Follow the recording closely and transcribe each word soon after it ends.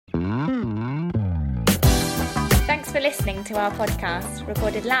Thanks for listening to our podcast,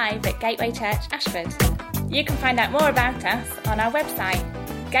 recorded live at Gateway Church, Ashford. You can find out more about us on our website,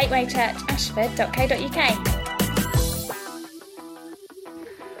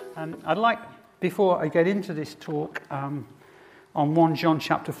 gatewaychurchashford.co.uk. I'd like, before I get into this talk, on 1 John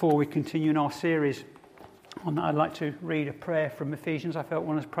chapter 4, we continue in our series on that. I'd like to read a prayer from Ephesians. I felt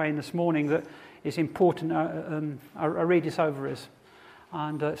when I was praying this morning that it's important. I read this over us.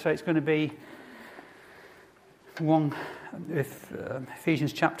 And so it's going to be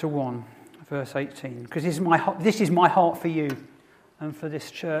Ephesians chapter 1, verse 18. Because this is my heart for you and for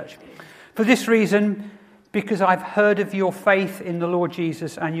this church. For this reason, because I've heard of your faith in the Lord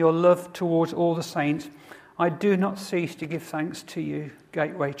Jesus and your love towards all the saints, I do not cease to give thanks to you,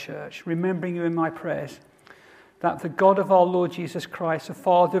 Gateway Church, remembering you in my prayers, that the God of our Lord Jesus Christ, the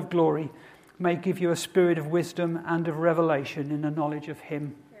Father of glory, may give you a spirit of wisdom and of revelation in the knowledge of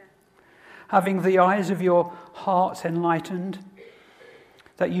him. Having the eyes of your hearts enlightened,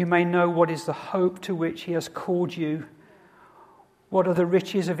 that you may know what is the hope to which he has called you, what are the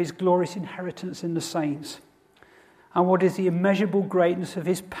riches of his glorious inheritance in the saints, and what is the immeasurable greatness of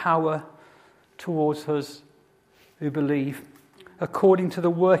his power towards us who believe, according to the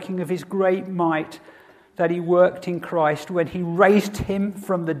working of his great might that he worked in Christ when he raised him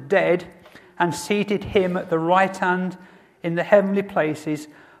from the dead and seated him at the right hand in the heavenly places,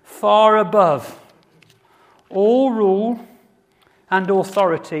 far above all rule and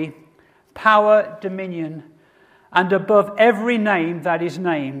authority, power, dominion, and above every name that is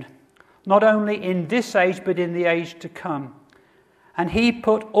named, not only in this age but in the age to come. And he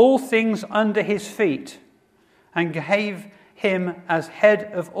put all things under his feet and gave him as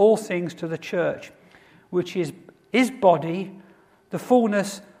head of all things to the church, which is his body, the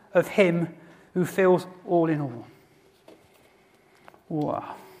fullness of him who fills all in all.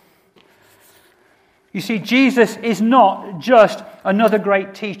 Wow. You see, Jesus is not just another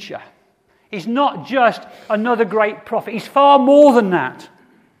great teacher. He's not just another great prophet. He's far more than that.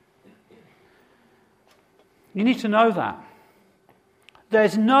 You need to know that.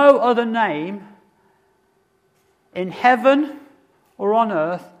 There's no other name in heaven or on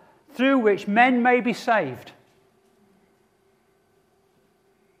earth through which men may be saved.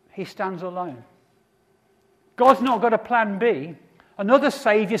 He stands alone. God's not got a plan B. Another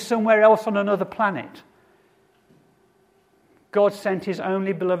saviour somewhere else on another planet. God sent his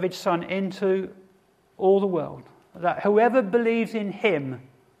only beloved Son into all the world, that whoever believes in him,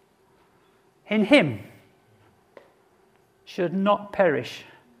 should not perish,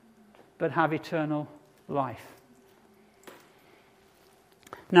 but have eternal life.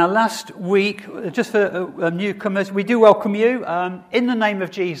 Now, last week, just for newcomers, we do welcome you. In the name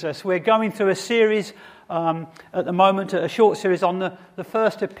of Jesus, we're going through a series at the moment, a short series on the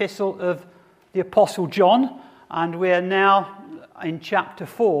first epistle of the Apostle John, and we're now in chapter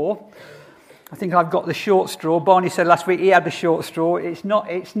 4. I think I've got the short straw. Barney said last week he had the short straw. It's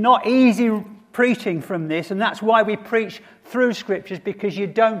not easy preaching from this, and that's why we preach through scriptures, because you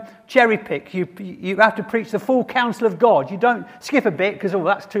don't cherry pick. You have to preach the full counsel of God. You don't skip a bit because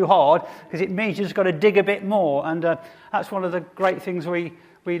that's too hard, because it means you just got to dig a bit more. And that's one of the great things we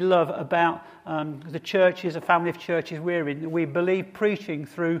love about the churches, the family of churches we're in. We believe preaching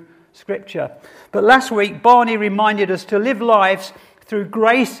through Scripture. But last week, Barney reminded us to live lives through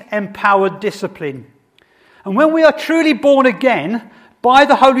grace-empowered discipline. And when we are truly born again by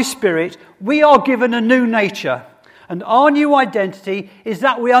the Holy Spirit, we are given a new nature. And our new identity is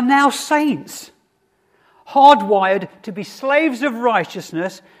that we are now saints, hardwired to be slaves of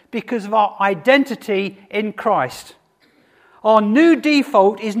righteousness because of our identity in Christ. Our new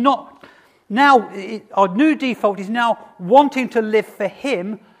default is now wanting to live for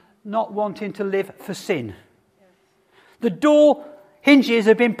him, not wanting to live for sin. The door hinges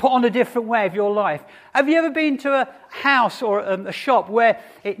have been put on a different way of your life. Have you ever been to a house or a shop where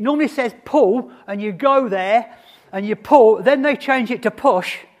it normally says pull, and you go there and you pull, then they change it to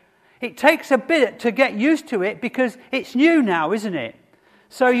push? It takes a bit to get used to it because it's new now, isn't it?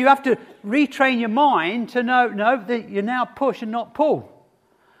 So you have to retrain your mind to know that you now push and not pull.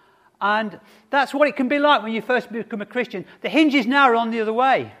 And that's what it can be like when you first become a Christian. The hinges now are on the other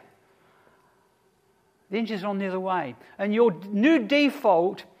way. The hinges are on the other way. And your new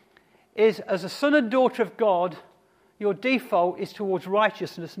default is, as a son and daughter of God, your default is towards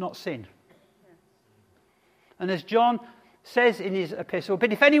righteousness, not sin. And as John says in his epistle,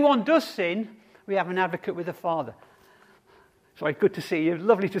 but if anyone does sin, we have an advocate with the Father. Sorry, good to see you.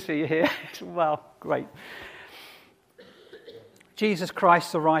 Lovely to see you here. Well, great. Jesus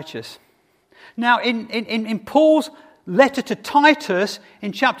Christ the righteous. Now, in Paul's letter to Titus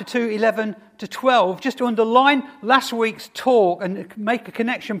in chapter 2, 11 to 12, just to underline last week's talk and make a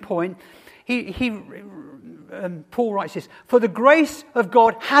connection point, Paul writes this: "For the grace of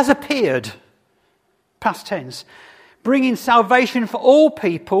God has appeared," past tense, "bringing salvation for all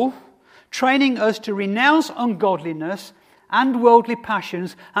people, training us to renounce ungodliness and worldly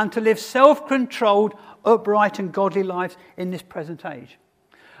passions and to live self-controlled, upright and godly lives in this present age."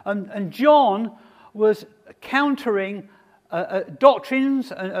 And John was countering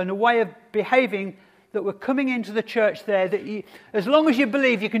doctrines and a way of behaving that were coming into the church there, that as long as you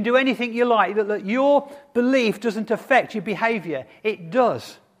believe you can do anything you like, that your belief doesn't affect your behaviour. It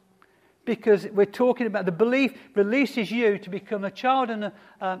does. Because we're talking about the belief releases you to become a child and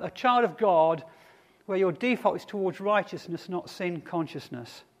a child of God, where your default is towards righteousness, not sin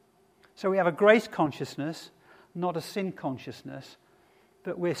consciousness. So we have a grace consciousness, not a sin consciousness,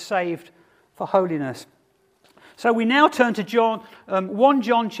 but we're saved for holiness. So we now turn to 1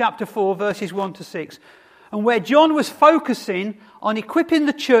 John chapter 4, verses 1 to 6, and where John was focusing on equipping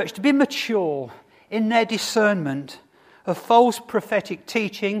the church to be mature in their discernment of false prophetic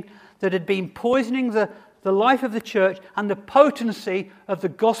teaching that had been poisoning the life of the church and the potency of the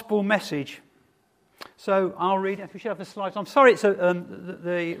gospel message. So I'll read it. We should have the slides. I'm sorry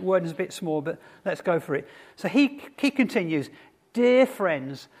the word is a bit small, but let's go for it. So he continues, "Dear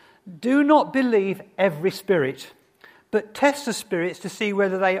friends, do not believe every spirit, but test the spirits to see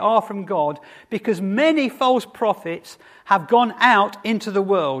whether they are from God, because many false prophets have gone out into the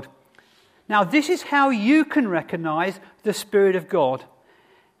world. Now this is how you can recognize the Spirit of God."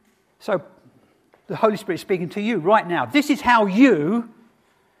 So the Holy Spirit is speaking to you right now. This is how you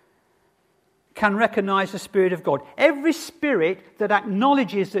can recognize the Spirit of God. Every spirit that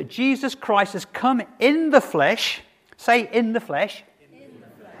acknowledges that Jesus Christ has come in the flesh, say in the flesh.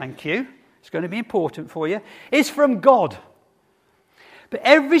 Thank you. It's going to be important for you. Is from God. But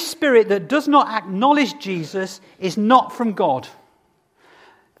every spirit that does not acknowledge Jesus is not from God.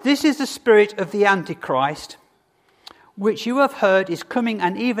 This is the spirit of the Antichrist, which you have heard is coming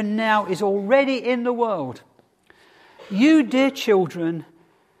and even now is already in the world. You, dear children,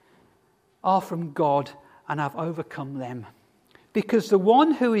 are from God and have overcome them, because the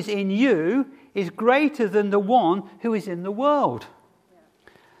one who is in you is greater than the one who is in the world.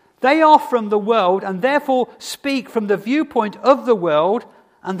 They are from the world and therefore speak from the viewpoint of the world,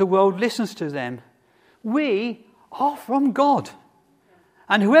 and the world listens to them. We are from God,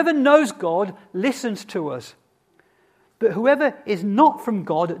 and whoever knows God listens to us. But whoever is not from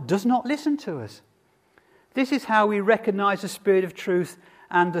God does not listen to us. This is how we recognize the spirit of truth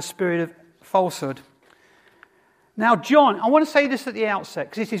and the spirit of falsehood. Now, John, I want to say this at the outset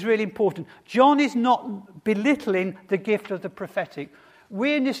because this is really important. John is not belittling the gift of the prophetic.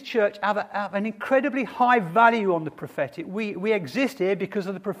 We in this church have an incredibly high value on the prophetic. We exist here because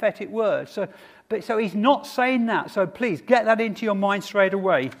of the prophetic word. So he's not saying that. So please get that into your mind straight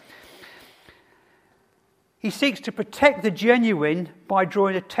away. He seeks to protect the genuine by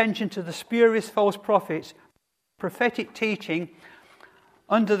drawing attention to the spurious false prophets, prophetic teaching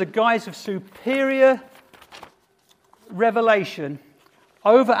under the guise of superior revelation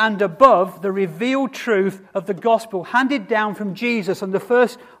over and above the revealed truth of the gospel handed down from Jesus and the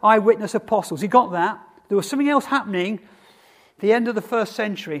first eyewitness apostles. You got that? There was something else happening at the end of the first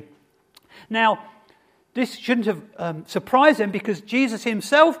century. Now, this shouldn't have surprised them, because Jesus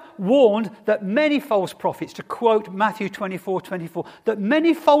himself warned that many false prophets, to quote Matthew 24:24, that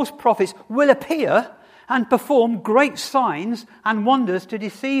many false prophets will appear and perform great signs and wonders to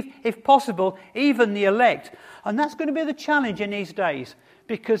deceive, if possible, even the elect. And that's going to be the challenge in these days,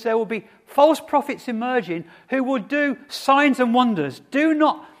 because there will be false prophets emerging who will do signs and wonders. Do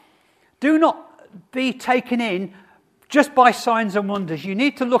not be taken in just by signs and wonders. You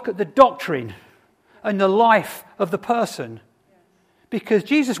need to look at the doctrine and the life of the person, because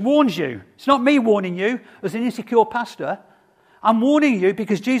Jesus warns you. It's not me warning you as an insecure pastor. I'm warning you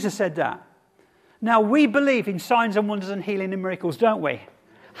because Jesus said that. Now, we believe in signs and wonders and healing and miracles, don't we?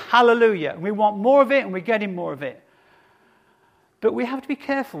 Hallelujah. We want more of it, and we're getting more of it. But we have to be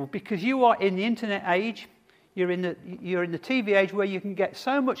careful, because you are in the internet age, you're in the TV age, where you can get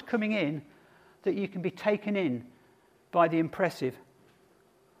so much coming in that you can be taken in by the impressive.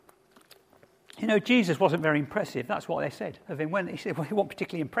 You know, Jesus wasn't very impressive. That's what they said of him. When he said, well, he wasn't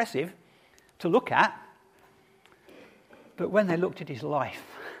particularly impressive to look at. But when they looked at his life,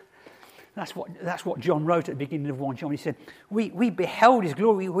 that's what John wrote at the beginning of 1 John. He said, we beheld his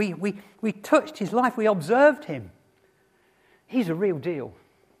glory, we touched his life, we observed him. He's a real deal.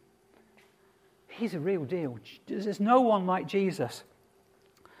 He's a real deal. There's no one like Jesus.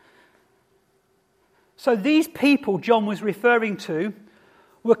 So these people John was referring to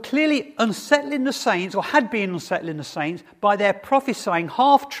were clearly unsettling the saints, or had been unsettling the saints, by their prophesying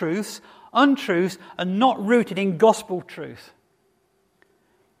half-truths, untruths, and not rooted in gospel truth.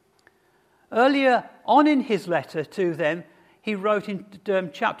 Earlier on in his letter to them, he wrote in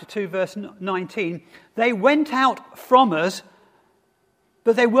chapter 2, verse 19, "They went out from us,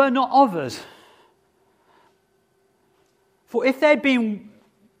 but they were not of us. For if they'd been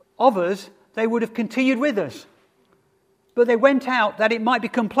of us, they would have continued with us. But they went out that it might be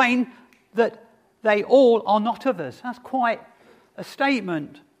complained that they all are not of us." That's quite a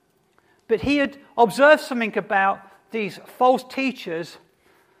statement. But he had observed something about these false teachers,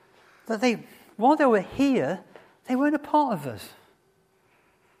 that while they were here, they weren't a part of us.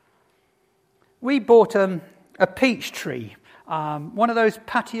 We bought a peach tree, one of those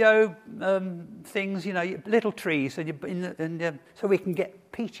patio things, little trees, so we can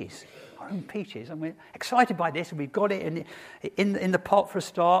get peaches. Our own peaches, and we're excited by this, and we've got it in the pot for a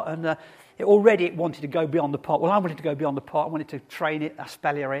start, and it wanted to go beyond the pot. Well, I wanted to go beyond the pot. I wanted to train it,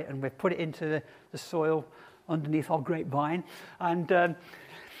 aspaliate it, and we've put it into the soil underneath our grapevine, and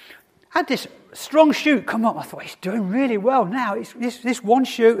had this strong shoot come up. I thought, he's doing really well now. This one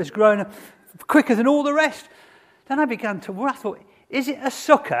shoot has grown quicker than all the rest. Then I began to worry. I thought, is it a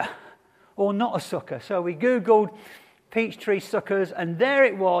sucker or not a sucker? So we Googled peach tree suckers, and there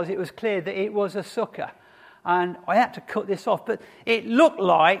it was. It was clear that it was a sucker. And I had to cut this off, but it looked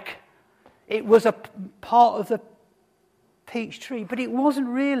like it was a part of the peach tree, but it wasn't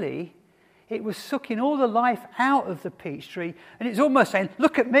really. It was sucking all the life out of the peach tree, and it's almost saying,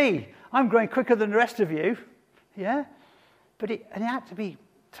 look at me, I'm growing quicker than the rest of you. Yeah? But it had to be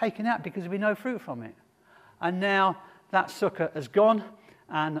taken out because there'd be no fruit from it. And now that sucker has gone,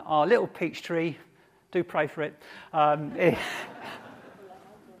 and our little peach tree, do pray for it,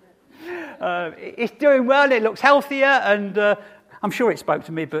 it's doing well, it looks healthier, and I'm sure it spoke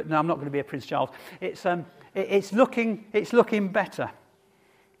to me, but no, I'm not going to be a Prince Charles. It's looking better.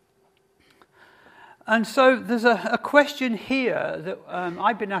 And so there's a question here that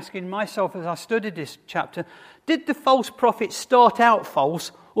I've been asking myself as I studied this chapter. Did the false prophets start out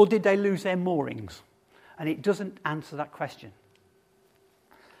false, or did they lose their moorings? And it doesn't answer that question.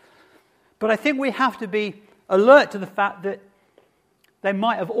 But I think we have to be alert to the fact that they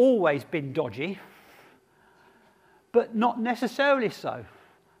might have always been dodgy, but not necessarily so.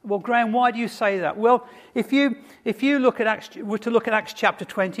 Well, Graham, why do you say that? Well, if you look at Acts chapter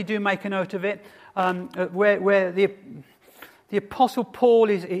 20, do make a note of it, where the Apostle Paul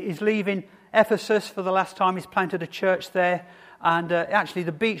is leaving Ephesus for the last time. He's planted a church there, and actually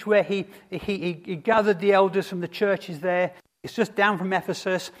the beach where he gathered the elders from the churches there, it's just down from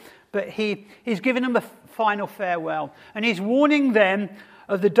Ephesus, but he's giving them a final farewell, and he's warning them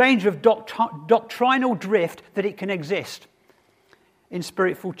of the danger of doctrinal drift that it can exist in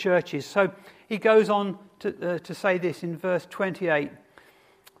spirit-filled churches. So he goes on to say this in verse 28.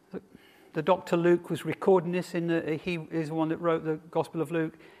 The Dr. Luke was recording this. He is the one that wrote the Gospel of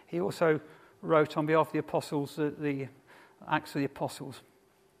Luke. He also wrote on behalf of the apostles the Acts of the Apostles.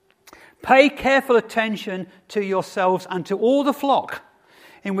 "Pay careful attention to yourselves and to all the flock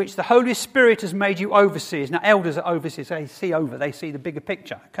in which the Holy Spirit has made you overseers." Now, elders are overseers. They see the bigger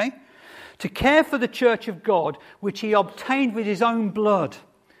picture, okay? "To care for the church of God, which he obtained with his own blood.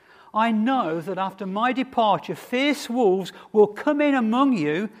 I know that after my departure, fierce wolves will come in among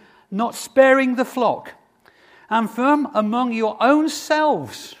you, not sparing the flock. And from among your own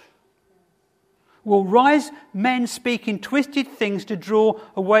selves will rise men speaking twisted things to draw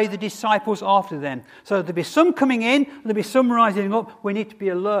away the disciples after them." So there'll be some coming in, there'll be some rising up. We need to be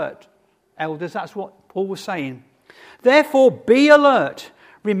alert, elders. That's what Paul was saying. "Therefore, be alert.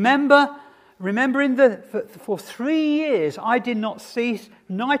 Remembering that for 3 years I did not cease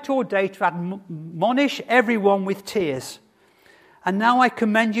night or day to admonish everyone with tears. And now I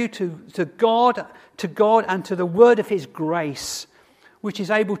commend you to God and to the word of his grace, which is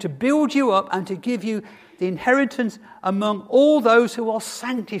able to build you up and to give you the inheritance among all those who are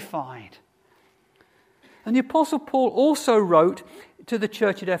sanctified." And the Apostle Paul also wrote to the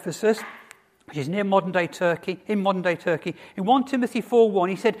church at Ephesus, which is in modern day Turkey, in 1 Timothy 4:1,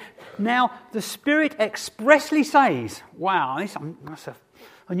 he said, "Now the Spirit expressly says," wow, that's an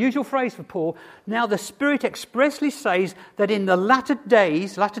unusual phrase for Paul. "Now the Spirit expressly says that in the latter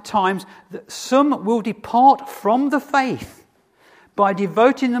times, that some will depart from the faith by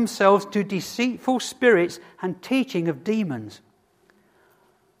devoting themselves to deceitful spirits and teaching of demons."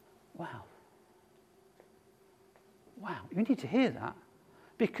 Wow. You need to hear that.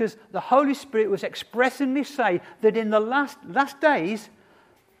 Because the Holy Spirit was expressly saying that in the last days,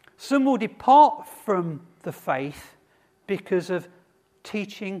 Some will depart from the faith because of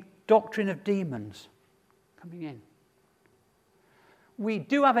teaching doctrine of demons coming in. We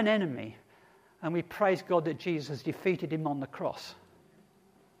do have an enemy, and we praise God that Jesus defeated him on the cross.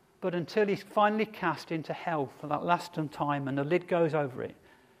 But until he's finally cast into hell for that last time and the lid goes over it,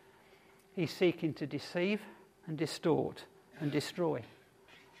 he's seeking to deceive and distort and destroy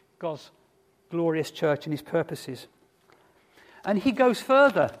God's glorious church and his purposes. And he goes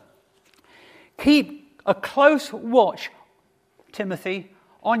further. Keep a close watch, Timothy,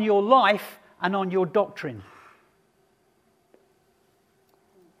 on your life and on your doctrine.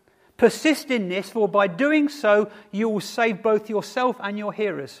 Persist in this, for by doing so you will save both yourself and your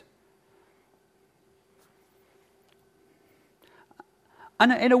hearers.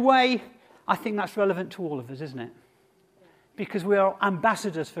 And in a way, I think that's relevant to all of us, isn't it? Because we are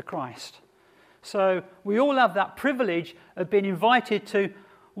ambassadors for Christ. So we all have that privilege of being invited to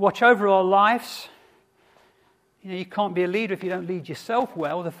watch over our lives. You know, you can't be a leader if you don't lead yourself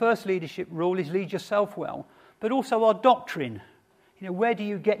well. The first leadership rule is lead yourself well. But also our doctrine. You know, where do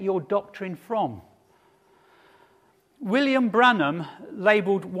you get your doctrine from? William Branham,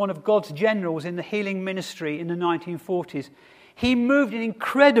 labelled one of God's generals in the healing ministry in the 1940s, he moved in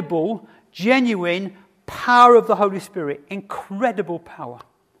incredible, genuine power of the Holy Spirit. Incredible power.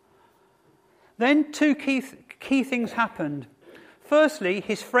 Then two key things happened. Firstly,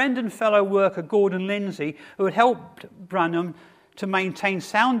 his friend and fellow worker Gordon Lindsay, who had helped Branham to maintain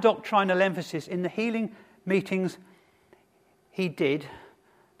sound doctrinal emphasis in the healing meetings he did,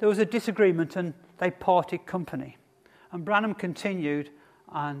 there was a disagreement and they parted company. And Branham continued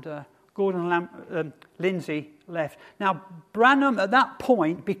and Gordon Lindsay left. Now, Branham at that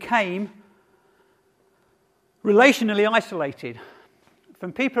point became relationally isolated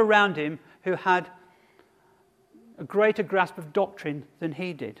from people around him who had a greater grasp of doctrine than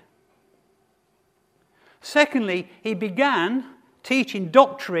he did. Secondly, he began teaching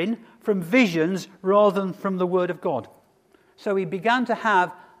doctrine from visions rather than from the Word of God. So he began to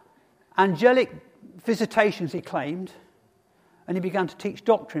have angelic visitations, he claimed, and he began to teach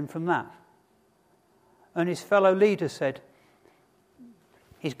doctrine from that. And his fellow leaders said,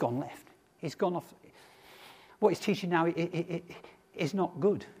 he's gone left. He's gone off. What he's teaching now is not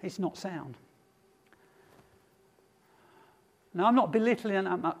good. It's not sound. Now, I'm not belittling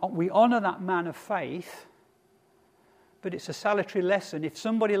that. We honour that man of faith, but it's a salutary lesson. If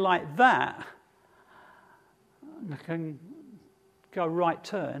somebody like that can go right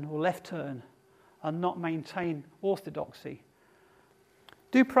turn or left turn and not maintain orthodoxy,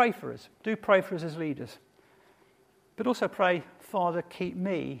 do pray for us. Do pray for us as leaders. But also pray, Father, keep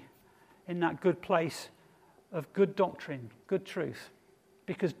me in that good place of good doctrine, good truth.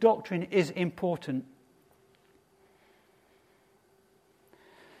 Because doctrine is important.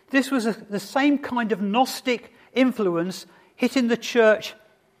 This was the same kind of Gnostic influence hitting the church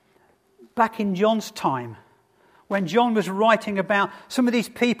back in John's time, when John was writing about some of these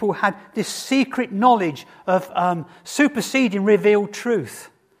people had this secret knowledge of superseding revealed truth.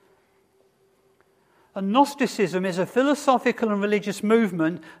 And Gnosticism is a philosophical and religious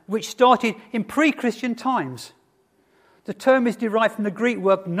movement which started in pre-Christian times. The term is derived from the Greek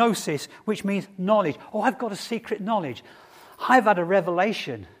word gnosis, which means knowledge. Oh, I've got a secret knowledge. I've had a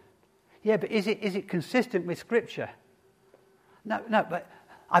revelation. Yeah, but is it consistent with Scripture? No, but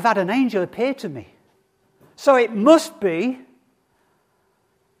I've had an angel appear to me. So it must be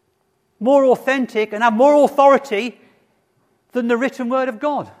more authentic and have more authority than the written word of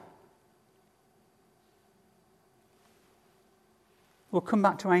God. We'll come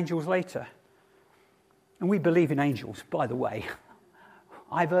back to angels later. And we believe in angels, by the way.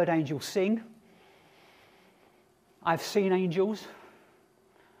 I've heard angels sing. I've seen angels.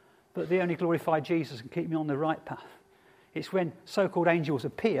 But they only glorify Jesus and keep me on the right path. It's when so-called angels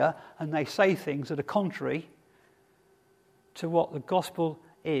appear and they say things that are contrary to what the gospel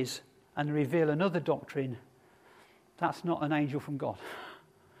is and reveal another doctrine. That's not an angel from God.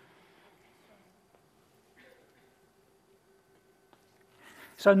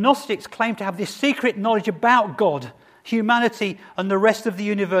 So Gnostics claim to have this secret knowledge about God, humanity, and the rest of the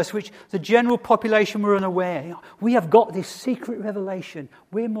universe, which the general population were unaware. We have got this secret revelation.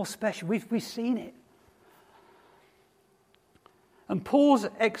 We're more special. We've seen it. And Paul's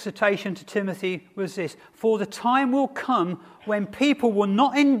exhortation to Timothy was this: for the time will come when people will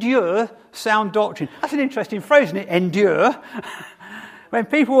not endure sound doctrine. That's an interesting phrase, isn't it? Endure. When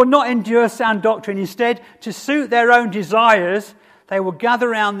people will not endure sound doctrine, instead, to suit their own desires, they will gather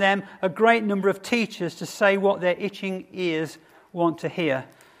around them a great number of teachers to say what their itching ears want to hear.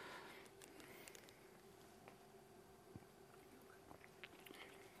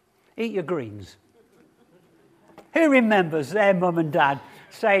 eat your greens. Who remembers their mum and dad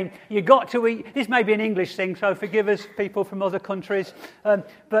saying, you got to eat, this may be an English thing, so forgive us, people from other countries,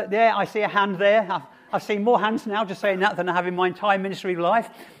 but there, I see a hand there. I've seen more hands now just saying that than I have in my entire ministry life.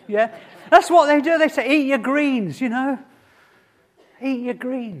 Yeah, that's what they do. They say, eat your greens, you know. Eat your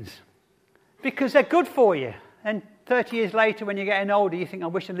greens. Because they're good for you. And 30 years later, when you're getting older, you think, I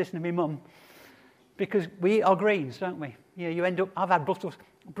wish I'd listened to my mum. Because we eat our greens, don't we? Yeah, you end up, I've had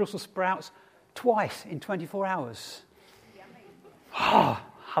Brussels sprouts twice in 24 hours. Oh,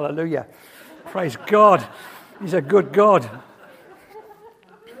 hallelujah. Praise God. He's a good God.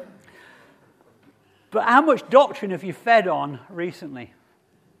 But how much doctrine have you fed on recently?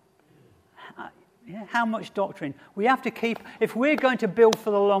 How much doctrine? We have to keep, if we're going to build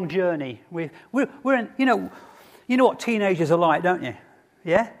for the long journey, we're in, you know what teenagers are like, don't you?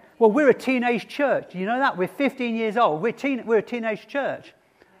 Yeah? Well, we're a teenage church. Do you know that? We're 15 years old. We're a teenage church.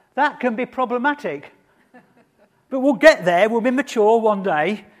 That can be problematic. But we'll get there. We'll be mature one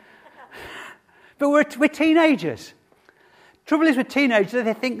day. But we're teenagers. Trouble is with teenagers,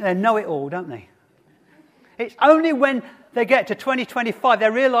 they think they know it all, don't they? It's only when they get to 2025 they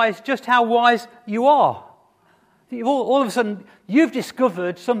realise just how wise you are. All of a sudden, you've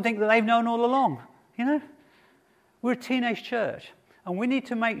discovered something that they've known all along. You know? We're a teenage church. And we need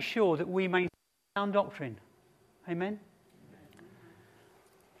to make sure that we maintain sound doctrine. Amen?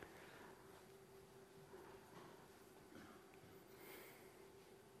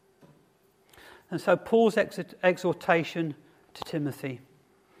 And so Paul's exhortation to Timothy,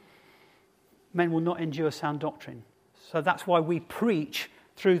 men will not endure sound doctrine. So that's why we preach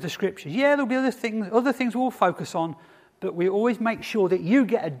through the scriptures. Yeah, there'll be other things we'll focus on, but we always make sure that you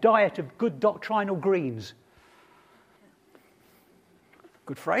get a diet of good doctrinal greens.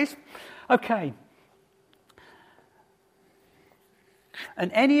 Good phrase. Okay. And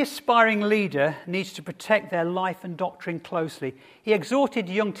any aspiring leader needs to protect their life and doctrine closely. He exhorted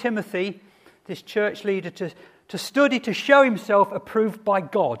young Timothy, this church leader, to study to show himself approved by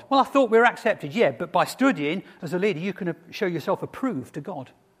God. Well, I thought we were accepted, yeah, but by studying as a leader, you can show yourself approved to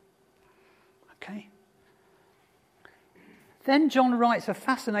God. Okay? Then John writes a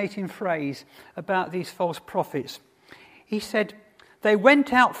fascinating phrase about these false prophets. He said, they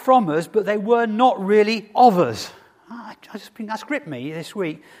went out from us, but they were not really of us. I just think that's gripped me this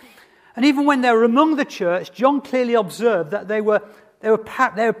week. And even when they were among the church, John clearly observed that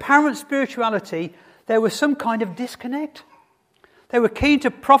their apparent spirituality, there was some kind of disconnect. They were keen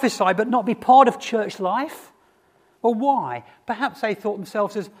to prophesy but not be part of church life. Well, why? Perhaps they thought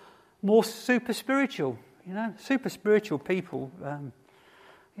themselves as more super spiritual. You know, super spiritual people,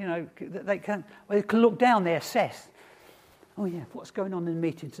 they can look down, they assess. Oh yeah, what's going on in the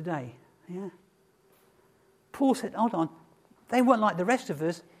meeting today? Yeah. Paul said, hold on, they weren't like the rest of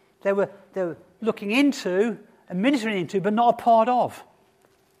us. They were looking into and ministering into, but not a part of.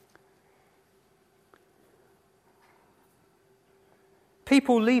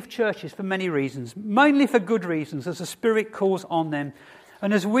 People leave churches for many reasons, mainly for good reasons, as the Spirit calls on them.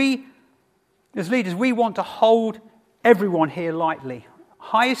 And as leaders, we want to hold everyone here lightly.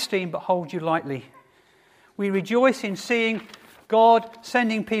 High esteem, but hold you lightly. We rejoice in seeing God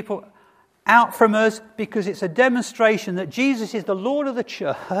sending people out from us because it's a demonstration that Jesus is the Lord of the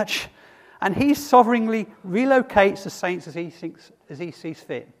church and he sovereignly relocates the saints as he sees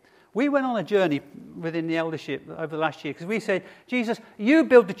fit. We went on a journey within the eldership over the last year because we said, Jesus, you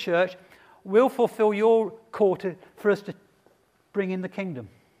build the church, we'll fulfill your call for us to bring in the kingdom.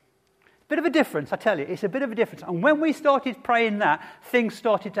 Bit of a difference, I tell you, it's a bit of a difference. And when we started praying that, things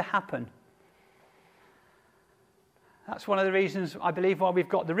started to happen. That's one of the reasons, I believe, why we've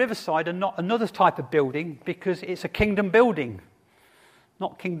got the Riverside and not another type of building, because it's a kingdom building.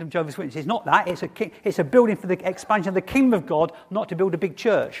 Not Kingdom Jehovah's Witnesses. It's not that. It's a building for the expansion of the kingdom of God, not to build a big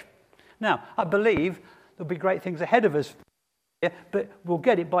church. Now, I believe there'll be great things ahead of us, but we'll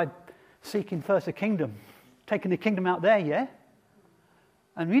get it by seeking first the kingdom, taking the kingdom out there, yeah?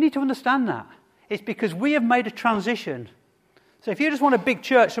 And we need to understand that. It's because we have made a transition. So if you just want a big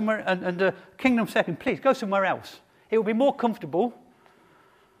church somewhere and a kingdom second, please go somewhere else. It will be more comfortable,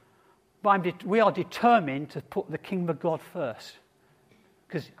 but we are determined to put the kingdom of God first.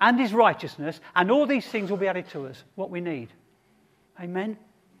 And his righteousness, and all these things will be added to us, what we need. Amen?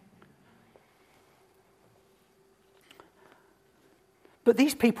 But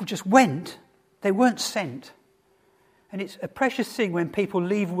these people just went. They weren't sent. And it's a precious thing when people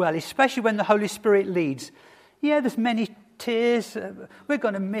leave well, especially when the Holy Spirit leads. Yeah, there's many tears. We're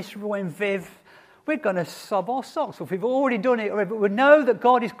going to miss Roy and Viv. We're going to sob our socks off. We've already done it already, but we know that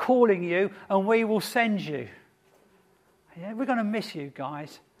God is calling you and we will send you. Yeah, we're going to miss you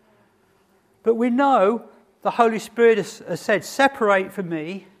guys. But we know the Holy Spirit has said, separate from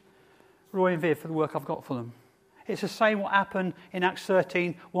me Roy and Viv for the work I've got for them. It's the same what happened in Acts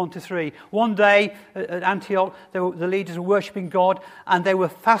 13, 1-3. One day at Antioch, the leaders were worshipping God and they were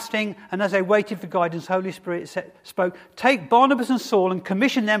fasting, and as they waited for guidance, the Holy Spirit spoke, take Barnabas and Saul and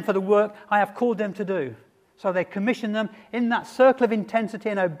commission them for the work I have called them to do. So they commissioned them in that circle of intensity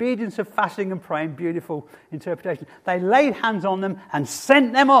and obedience of fasting and praying. Beautiful interpretation. They laid hands on them and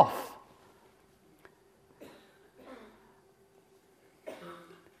sent them off.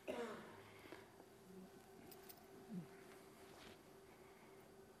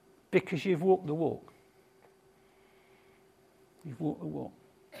 Because you've walked the walk. You've walked the walk.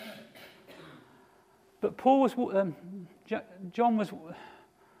 But John was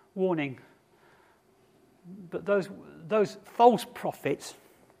warning. But those false prophets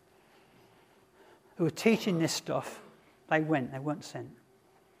who were teaching this stuff, they weren't sent.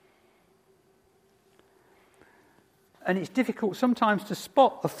 And it's difficult sometimes to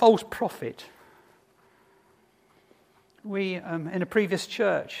spot a false prophet. We, in a previous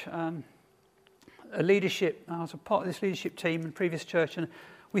church, I was a part of this leadership team in a previous church, and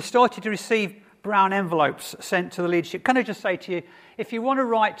we started to receive brown envelopes sent to the leadership. Can I just say to you, if you want to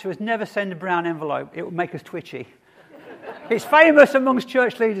write to us, never send a brown envelope. It will make us twitchy. It's famous amongst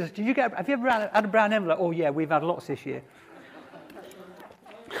church leaders. Have you ever had a brown envelope? Oh yeah, we've had lots this year.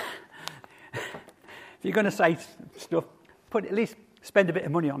 If you're going to say stuff, at least spend a bit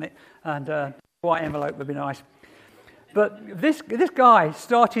of money on it, and a white envelope would be nice. But this guy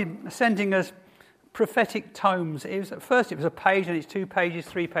started sending us prophetic tomes. At first it was a page, and it's 2 pages,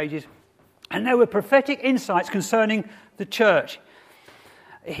 3 pages. And there were prophetic insights concerning the church.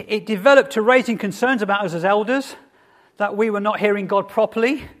 It developed to raising concerns about us as elders, that we were not hearing God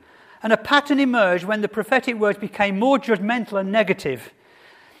properly. And a pattern emerged when the prophetic words became more judgmental and negative.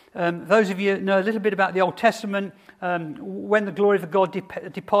 Those of you know a little bit about the Old Testament, when the glory of God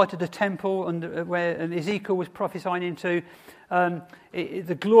departed the temple, and where Ezekiel was prophesying into,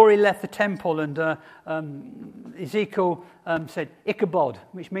 the glory left the temple, and Ezekiel said Ichabod,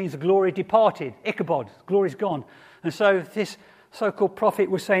 which means the glory departed. Ichabod, glory's gone. And so this so-called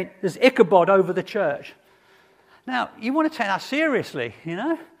prophet was saying there's Ichabod over the church. Now, you want to take that seriously, you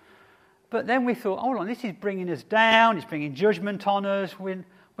know? But then we thought, hold on, this is bringing us down, it's bringing judgment on us. We're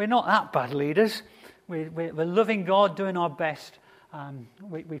not that bad leaders. We're loving God, doing our best.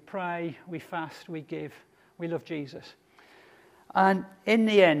 We pray, we fast, we give. We love Jesus. And in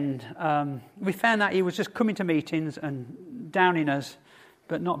the end, we found that he was just coming to meetings and downing us,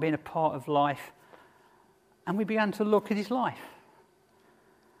 but not being a part of life. And we began to look at his life.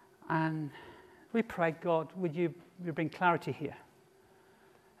 And we prayed, God, would you bring clarity here?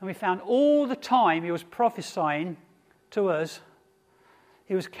 And we found all the time he was prophesying to us,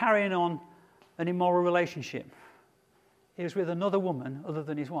 he was carrying on an immoral relationship. He was with another woman other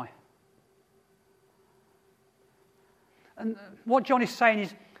than his wife. And what John is saying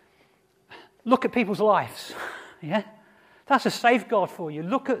is, look at people's lives. Yeah? That's a safeguard for you.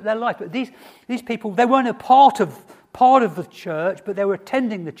 Look at their life. But these people, they weren't a part of the church, but they were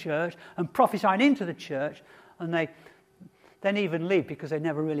attending the church and prophesying into the church, and they then even leave because they're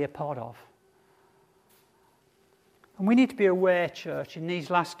never really a part of. And we need to be aware, church, in these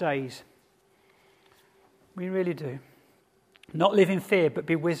last days. We really do. Not live in fear, but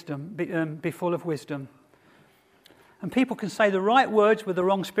be full of wisdom. And people can say the right words with the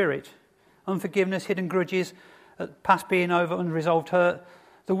wrong spirit. Unforgiveness, hidden grudges, past being over, unresolved hurt.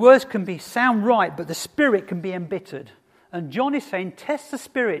 The words can sound right, but the spirit can be embittered. And John is saying, test the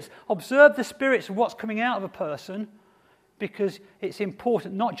spirits. Observe the spirits of what's coming out of a person, because it's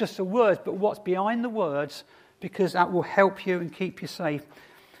important, not just the words, but what's behind the words, because that will help you and keep you safe.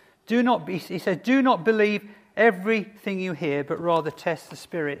 He says, do not believe everything you hear, but rather test the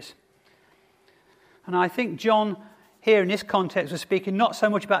spirits. And I think John, here in this context, was speaking not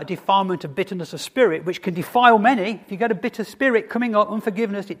so much about a defilement of bitterness of spirit, which can defile many. If you get a bitter spirit coming up,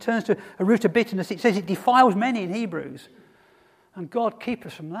 unforgiveness, it turns to a root of bitterness. It says it defiles many in Hebrews. And God keep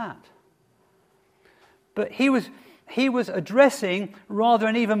us from that. But he was addressing rather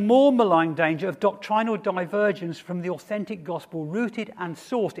an even more malign danger of doctrinal divergence from the authentic gospel, rooted and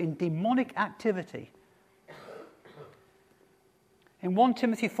sourced in demonic activity. In 1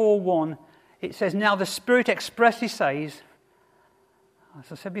 Timothy 4:1, it says, now the Spirit expressly says,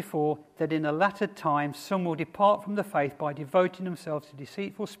 as I said before, that in the latter times some will depart from the faith by devoting themselves to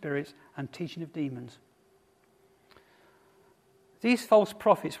deceitful spirits and teaching of demons. These false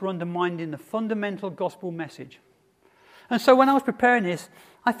prophets were undermining the fundamental gospel message. And so when I was preparing this,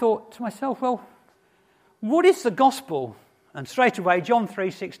 I thought to myself, well, what is the gospel? And straight away, John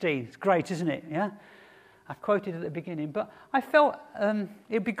 3:16. It's great, isn't it? Yeah? I quoted at the beginning. But I felt it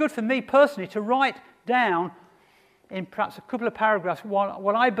would be good for me personally to write down in perhaps a couple of paragraphs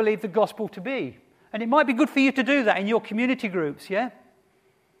what I believe the gospel to be. And it might be good for you to do that in your community groups, yeah?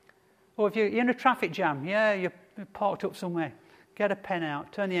 Or if you're in a traffic jam, yeah, you're parked up somewhere, get a pen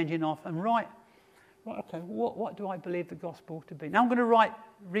out, turn the engine off and write, okay, what do I believe the gospel to be? Now I'm going to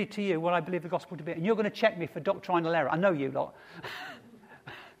read to you what I believe the gospel to be, and you're going to check me for doctrinal error. I know you lot.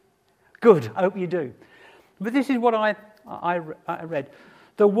 Good, I hope you do. But this is what I read.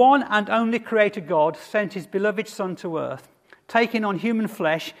 The one and only Creator God sent his beloved Son to earth. Taking on human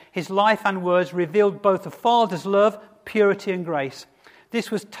flesh, his life and words revealed both the Father's love, purity and grace.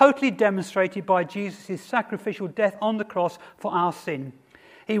 This was totally demonstrated by Jesus' sacrificial death on the cross for our sin.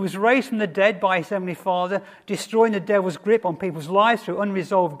 He was raised from the dead by his Heavenly Father, destroying the devil's grip on people's lives through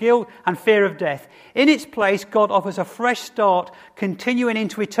unresolved guilt and fear of death. In its place, God offers a fresh start, continuing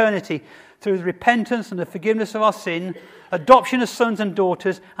into eternity through the repentance and the forgiveness of our sin, adoption as sons and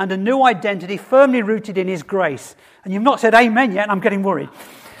daughters, and a new identity firmly rooted in his grace. And you've not said amen yet, and I'm getting worried.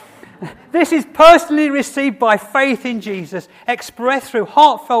 This is personally received by faith in Jesus, expressed through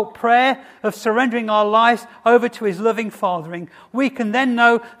heartfelt prayer of surrendering our lives over to his loving fathering. We can then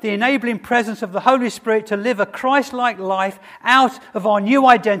know the enabling presence of the Holy Spirit to live a Christ-like life out of our new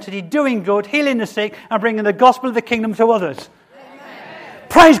identity, doing good, healing the sick, and bringing the gospel of the kingdom to others. Amen.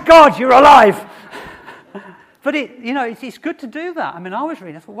 Praise God, you're alive! But it's good to do that. I mean, I was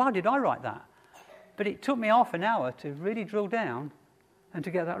reading, I thought, why did I write that? But it took me half an hour to really drill down and to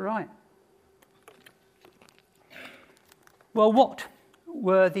get that right. Well, what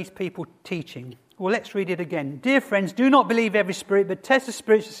were these people teaching? Well, let's read it again. Dear friends, do not believe every spirit, but test the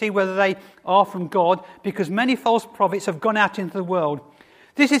spirits to see whether they are from God, because many false prophets have gone out into the world.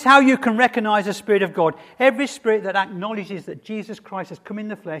 This is how you can recognize the Spirit of God. Every spirit that acknowledges that Jesus Christ has come in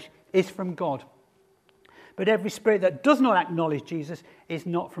the flesh is from God. But every spirit that does not acknowledge Jesus is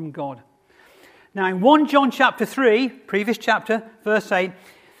not from God. Now, in 1 John chapter 3, previous chapter, verse 8,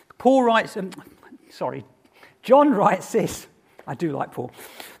 John writes this. I do like Paul.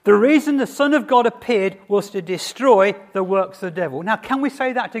 The reason the Son of God appeared was to destroy the works of the devil. Now, can we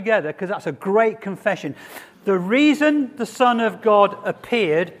say that together? Because that's a great confession. The reason the Son of God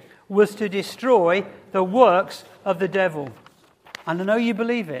appeared was to destroy the works of the devil. And I know you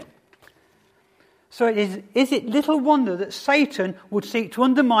believe it. So is it little wonder that Satan would seek to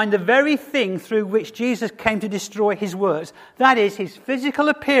undermine the very thing through which Jesus came to destroy his works? That is, his physical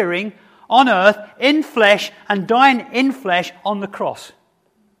appearing on earth in flesh and dying in flesh on the cross.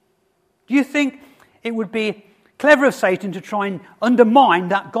 Do you think it would be clever of Satan to try and undermine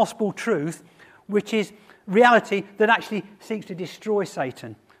that gospel truth, which is reality that actually seeks to destroy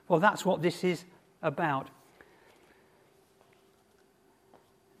Satan? Well, that's what this is about.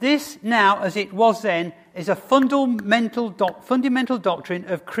 This now, as it was then, is a fundamental doctrine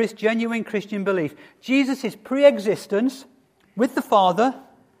of genuine Christian belief. Jesus' pre-existence with the Father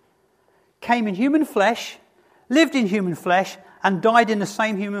came in human flesh, lived in human flesh, and died in the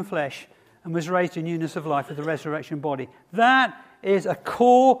same human flesh, and was raised in newness of life with the resurrection body. That is a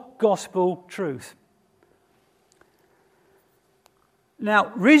core gospel truth.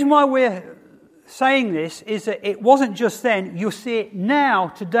 Now, reason why we're saying this is that it wasn't just then. You'll see it now,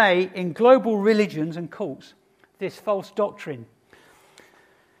 today, in global religions and cults, this false doctrine.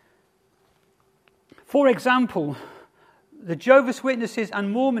 For example, the Jehovah's Witnesses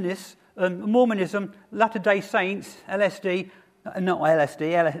and Mormonism, Latter-day Saints, LDS,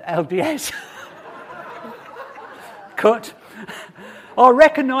 cut, are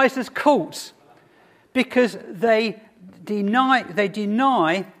recognized as cults because they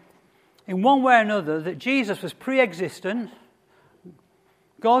deny in one way or another that Jesus was pre-existent,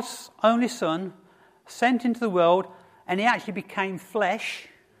 God's only Son, sent into the world, and he actually became flesh,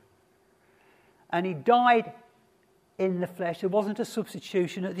 and he died in the flesh. There wasn't a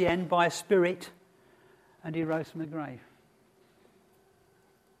substitution at the end by a spirit, and he rose from the grave.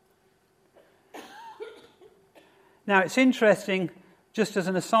 Now, it's interesting, just as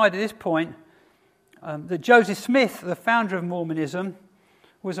an aside at this point, that Joseph Smith, the founder of Mormonism,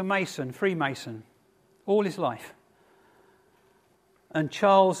 was a Freemason, all his life. And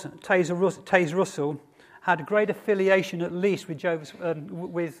Charles Taze Russell had a great affiliation, at least,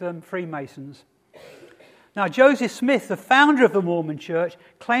 with Freemasons. Now, Joseph Smith, the founder of the Mormon Church,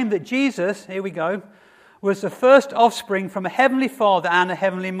 claimed that Jesus, here we go, was the first offspring from a heavenly father and a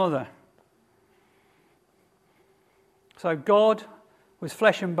heavenly mother. So God was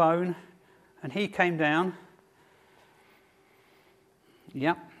flesh and bone, and he came down,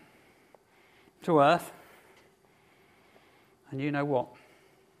 to earth, And you know what?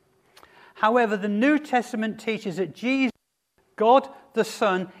 However, the New Testament teaches that Jesus, God the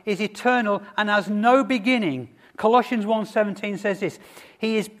Son, is eternal and has no beginning. Colossians 1:17 says this,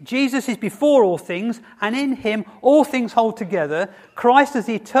 Jesus is before all things, and in him all things hold together. Christ as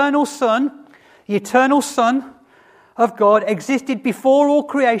the eternal Son of God, existed before all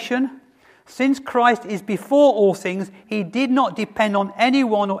creation. Since Christ is before all things, he did not depend on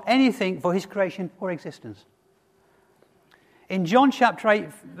anyone or anything for his creation or existence. In John chapter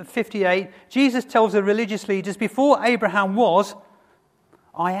 8:58, Jesus tells the religious leaders, before Abraham was,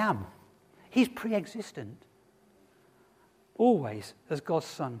 I am. He's pre-existent. Always as God's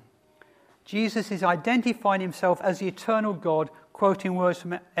Son. Jesus is identifying himself as the eternal God, quoting words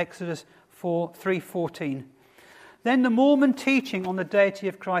from Exodus 3:14. Then the Mormon teaching on the deity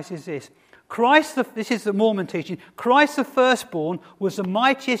of Christ is this. This is the Mormon teaching. Christ the firstborn was the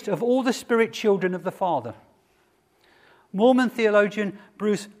mightiest of all the spirit children of the Father. Mormon theologian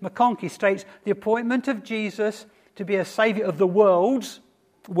Bruce McConkie states the appointment of Jesus to be a saviour of the worlds,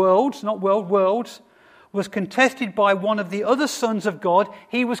 was contested by one of the other sons of God.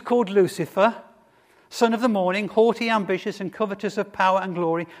 He was called Lucifer, son of the morning, haughty, ambitious, and covetous of power and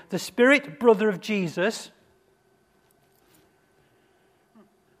glory, the spirit brother of Jesus.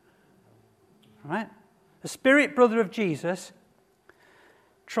 Right? The spirit brother of Jesus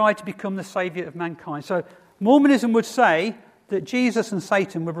tried to become the saviour of mankind. So Mormonism would say that Jesus and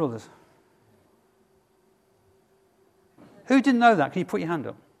Satan were brothers. Who didn't know that? Can you put your hand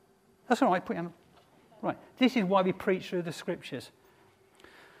up? That's all right, put your hand up. Right. This is why we preach through the scriptures.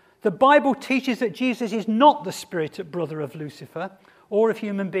 The Bible teaches that Jesus is not the spirit brother of Lucifer or of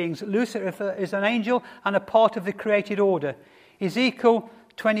human beings. Lucifer is an angel and a part of the created order. Ezekiel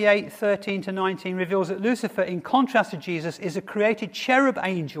 28:13-19 reveals that Lucifer, in contrast to Jesus, is a created cherub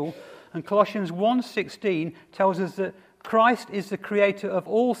angel, and Colossians 1:16 tells us that Christ is the creator of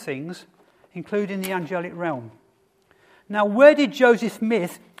all things, including the angelic realm. Now, where did Joseph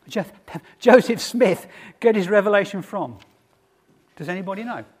Smith get his revelation from? Does anybody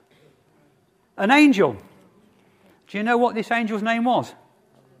know? An angel. Do you know what this angel's name was?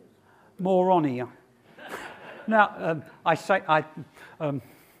 Moroni. Now,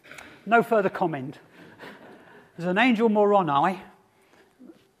 no further comment. There's an angel Moroni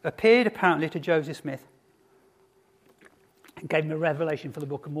appeared apparently to Joseph Smith and gave him a revelation for the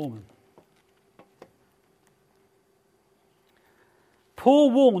Book of Mormon.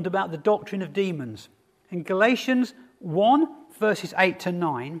 Paul warned about the doctrine of demons. In Galatians 1, verses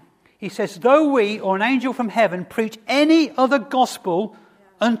 8-9, he says, though we or an angel from heaven preach any other gospel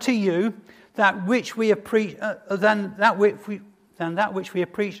unto you than that which we have preached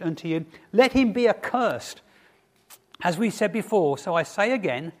unto you, let him be accursed. As we said before, so I say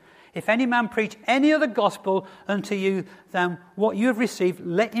again, if any man preach any other gospel unto you than what you have received,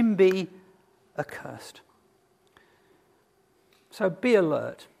 let him be accursed. So be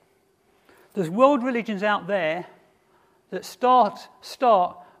alert. There's world religions out there that start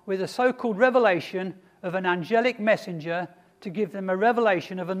with a so-called revelation of an angelic messenger to give them a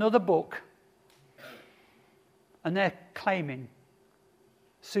revelation of another book. And they're claiming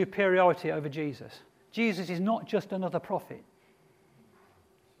superiority over Jesus. Jesus is not just another prophet.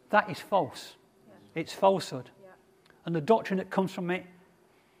 That is false. Yeah. It's falsehood. Yeah. And the doctrine that comes from it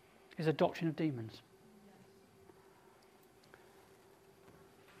is a doctrine of demons.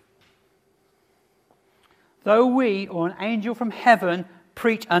 Though we or an angel from heaven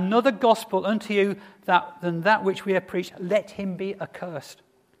preach another gospel unto you than that which we have preached, let him be accursed.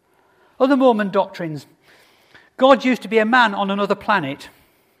 Other Mormon doctrines. God used to be a man on another planet.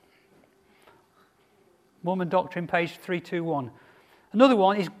 Mormon doctrine, page 321. Another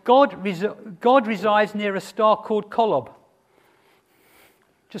one is God resides near a star called Kolob.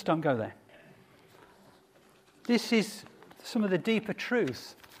 Just don't go there. This is some of the deeper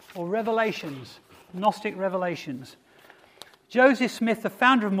truths or revelations, Gnostic revelations. Joseph Smith, the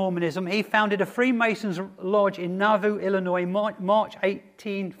founder of Mormonism, he founded a Freemasons lodge in Nauvoo, Illinois, March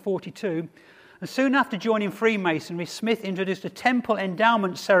 1842. And soon after joining Freemasonry, Smith introduced a temple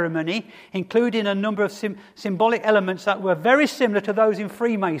endowment ceremony, including a number of symbolic elements that were very similar to those in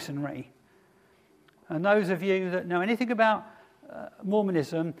Freemasonry. And those of you that know anything about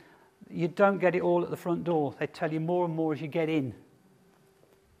Mormonism, you don't get it all at the front door. They tell you more and more as you get in.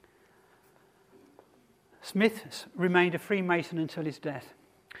 Smith remained a Freemason until his death.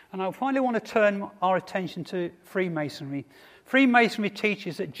 And I finally want to turn our attention to Freemasonry. Freemasonry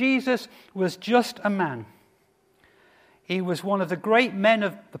teaches that Jesus was just a man. He was one of the great men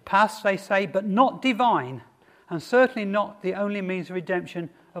of the past, they say, but not divine, and certainly not the only means of redemption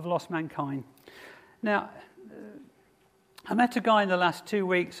of lost mankind. Now, I met a guy in the last 2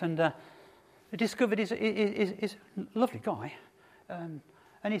 weeks, and I discovered he's a lovely guy. And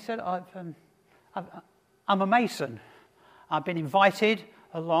he said, I'm a Mason. I've been invited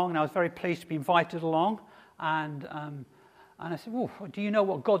along, and I was very pleased to be invited along. And I said, well, do you know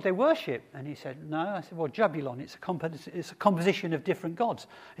what God they worship? And he said, no. I said, well, Jebulon, it's a composition of different gods.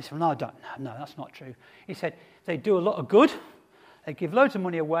 He said, well, no, I don't. No, that's not true. He said, they do a lot of good, they give loads of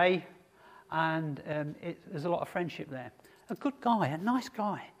money away, and there's a lot of friendship there. A good guy, a nice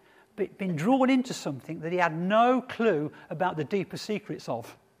guy, but been drawn into something that he had no clue about the deeper secrets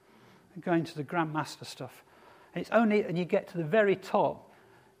of, going to the Grandmaster stuff. And it's only, and you get to the very top,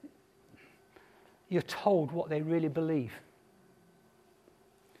 you're told what they really believe.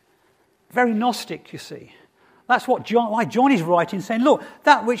 Very Gnostic, you see. That's why John is writing, saying, look,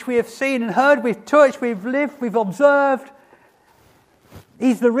 that which we have seen and heard, we've touched, we've lived, we've observed,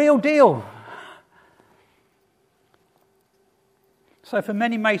 is the real deal. So for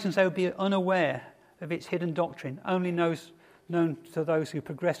many Masons, they would be unaware of its hidden doctrine, only known to those who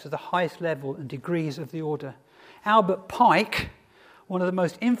progress to the highest level and degrees of the order. Albert Pike, one of the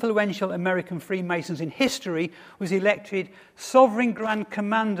most influential American Freemasons in history, was elected Sovereign Grand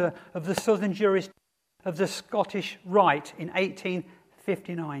Commander of the Southern Jurisdiction of the Scottish Rite in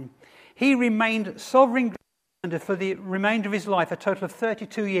 1859. He remained Sovereign Grand Commander for the remainder of his life, a total of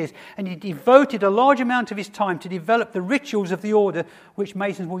 32 years, and he devoted a large amount of his time to develop the rituals of the order which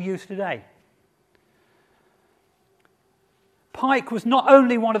Masons will use today. Pike was not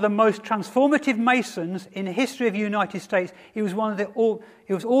only one of the most transformative Masons in the history of the United States, he was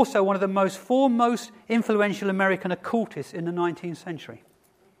also one of the most foremost influential American occultists in the 19th century.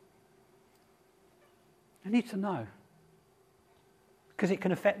 You need to know, because it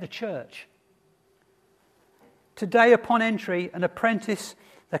can affect the church. Today, upon entry, an apprentice,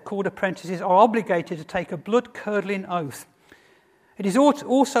 they're called apprentices, are obligated to take a blood-curdling oath. It is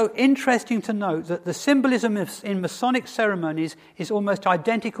also interesting to note that the symbolism in Masonic ceremonies is almost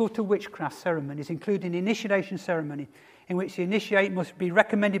identical to witchcraft ceremonies, including the initiation ceremony, in which the initiate must be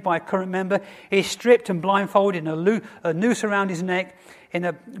recommended by a current member. He is stripped and blindfolded, and a noose around his neck.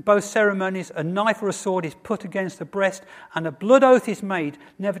 In both ceremonies, a knife or a sword is put against the breast, and a blood oath is made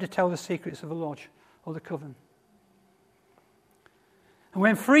never to tell the secrets of the lodge or the coven. And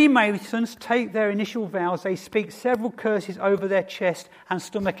when Freemasons take their initial vows, they speak several curses over their chest and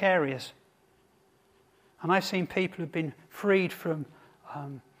stomach areas. And I've seen people who've been freed from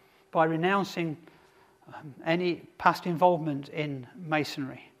by renouncing any past involvement in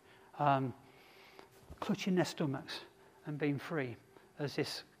Masonry, clutching their stomachs and being free as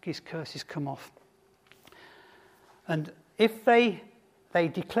these curses come off. And if they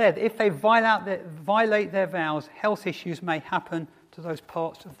declare that if they violate their vows, health issues may happen to those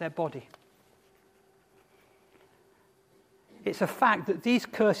parts of their body. It's a fact that these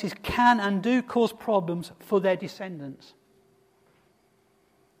curses can and do cause problems for their descendants.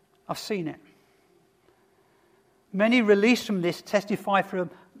 I've seen it. Many released from this testify for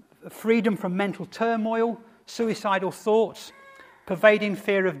freedom from mental turmoil, suicidal thoughts, pervading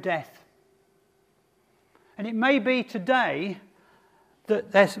fear of death. And it may be today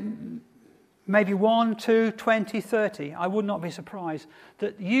that there's maybe 1, 2, 20, 30, I would not be surprised,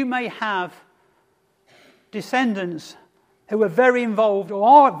 that you may have descendants who are very involved or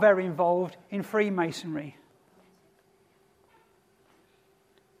are very involved in Freemasonry.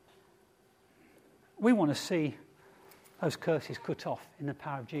 We want to see those curses cut off in the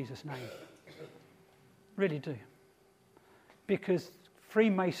power of Jesus' name. Really do. Because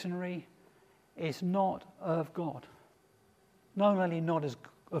Freemasonry is not of God. Not only not as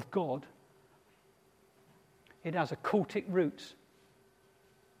of God, it has occultic roots.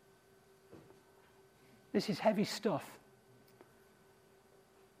 This is heavy stuff.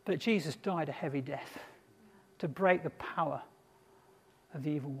 But Jesus died a heavy death to break the power of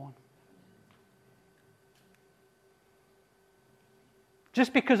the evil one.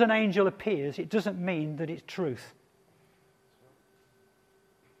 Just because an angel appears, it doesn't mean that it's truth.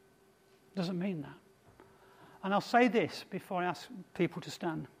 It doesn't mean that. And I'll say this before I ask people to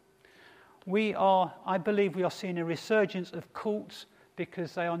stand. I believe we are seeing a resurgence of cults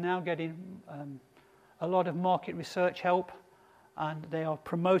because they are now getting a lot of market research help, and they are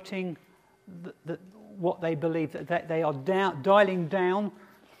promoting what they believe, that they are dialing down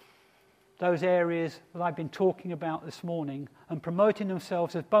those areas that I've been talking about this morning and promoting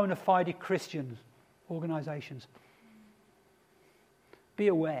themselves as bona fide Christian organisations. Be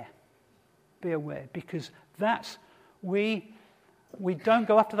aware, because we don't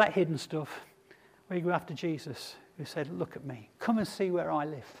go after that hidden stuff. We go after Jesus, who said, look at me. Come and see where I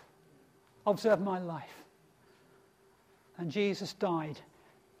live. Observe my life. And Jesus died.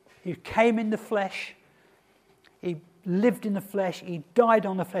 He came in the flesh. He lived in the flesh. He died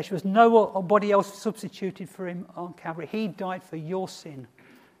on the flesh. There was nobody else substituted for him on Calvary. He died for your sin,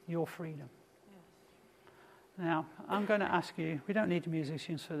 your freedom. Now, I'm going to ask you, we don't need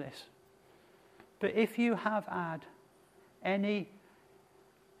musicians for this, but if you have had any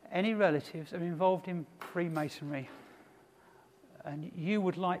relatives that are involved in Freemasonry and you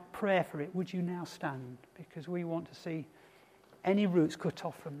would like prayer for it, would you now stand? Because we want to see any roots cut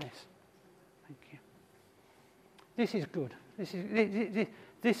off from this. Thank you. This is good.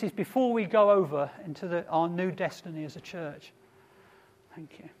 This is before we go over into our new destiny as a church.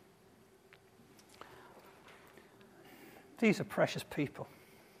 Thank you. These are precious people.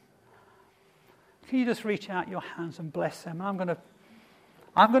 Can you just reach out your hands and bless them? I'm going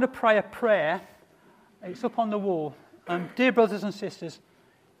to pray a prayer. It's up on the wall. Dear brothers and sisters,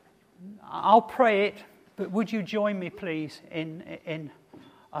 I'll pray it, but would you join me, please, in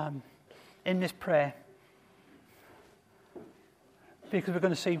this prayer? Because we're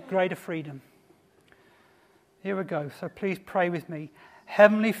going to see greater freedom. Here we go. So please pray with me.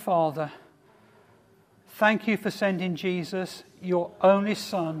 Heavenly Father, thank you for sending Jesus, your only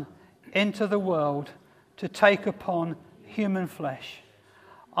Son, into the world to take upon human flesh.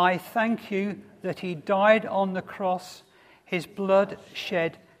 I thank you that he died on the cross. His blood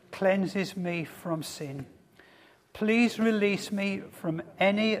shed cleanses me from sin. Please release me from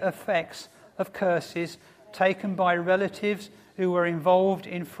any effects of curses taken by relatives who were involved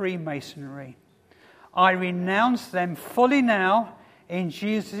in Freemasonry. I renounce them fully now in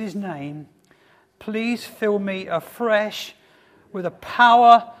Jesus' name. Please fill me afresh with the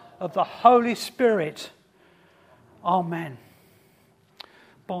power of the Holy Spirit. Amen.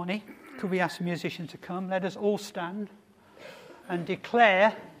 Bonnie, could we ask the musicians to come? Let us all stand and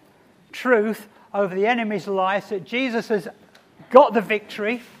declare truth over the enemy's lives that Jesus has got the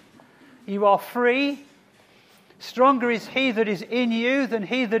victory. You are free. Stronger is he that is in you than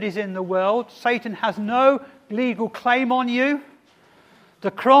he that is in the world. Satan has no legal claim on you.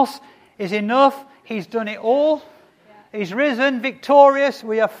 The cross is enough. He's done it all. He's risen victorious.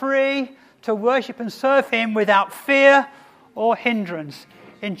 We are free to worship and serve him without fear or hindrance.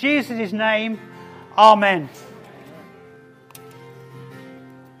 In Jesus' name, amen.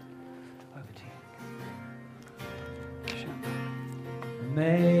 Over to you.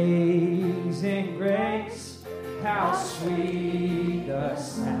 Amazing grace, how sweet the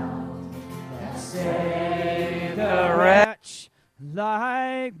sound that saved a wretch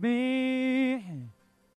like me.